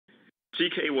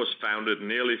Teekay was founded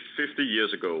nearly 50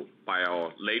 years ago by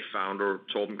our late founder,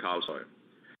 Torben Karlshøj.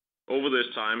 Over this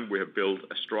time, we have built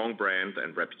a strong brand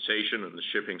and reputation in the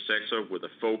shipping sector with a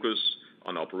focus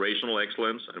on operational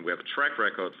excellence, and we have a track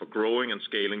record for growing and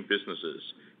scaling businesses,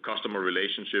 customer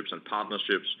relationships, and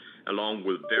partnerships, along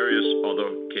with various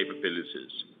other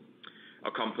capabilities.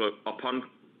 Upon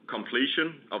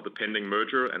completion of the pending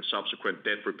merger and subsequent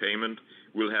debt repayment,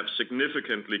 we'll have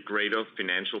significantly greater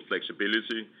financial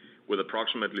flexibility with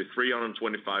approximately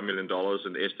 $325 million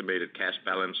in estimated cash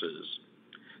balances.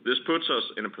 This puts us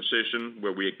in a position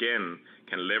where we again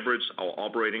can leverage our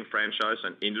operating franchise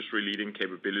and industry-leading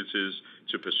capabilities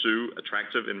to pursue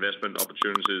attractive investment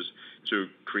opportunities to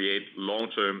create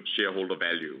long-term shareholder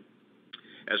value.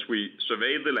 As we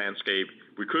survey the landscape,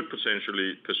 we could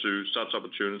potentially pursue such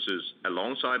opportunities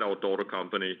alongside our daughter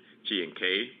company,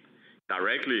 T&K,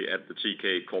 directly at the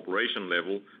Teekay Corporation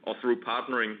level, or through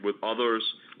partnering with others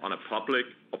on a public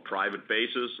or private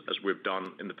basis, as we've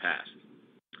done in the past.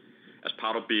 As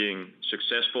part of being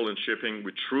successful in shipping,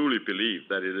 we truly believe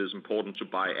that it is important to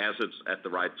buy assets at the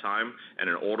right time, and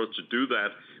in order to do that,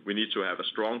 we need to have a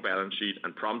strong balance sheet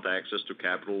and prompt access to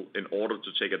capital in order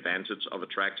to take advantage of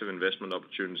attractive investment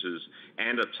opportunities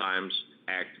and at times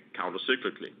act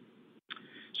countercyclically.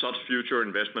 Such future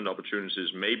investment opportunities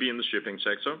may be in the shipping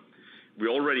sector. We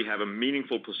already have a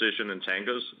meaningful position in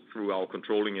tankers through our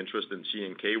controlling interest in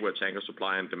T&K, where tanker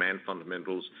supply and demand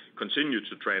fundamentals continue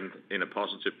to trend in a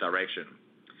positive direction.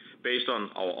 Based on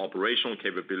our operational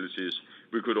capabilities,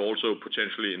 we could also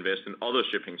potentially invest in other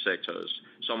shipping sectors,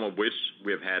 some of which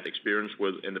we have had experience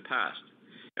with in the past.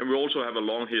 And we also have a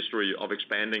long history of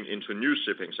expanding into new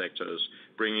shipping sectors,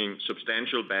 bringing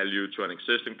substantial value to an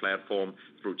existing platform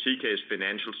through Teekay's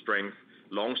financial strength,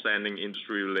 long-standing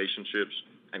industry relationships,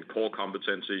 and core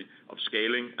competency of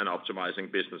scaling and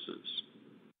optimizing businesses.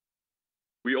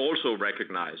 We also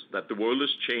recognize that the world is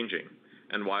changing,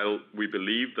 and while we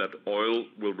believe that oil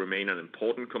will remain an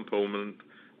important component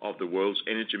of the world's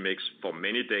energy mix for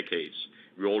many decades,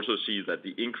 we also see that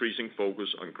the increasing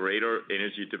focus on greater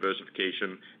energy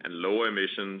diversification and lower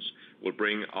emissions will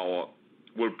bring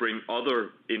other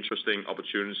interesting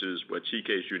opportunities where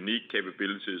Teekay's unique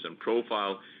capabilities and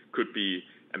profile could be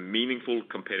a meaningful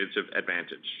competitive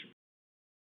advantage.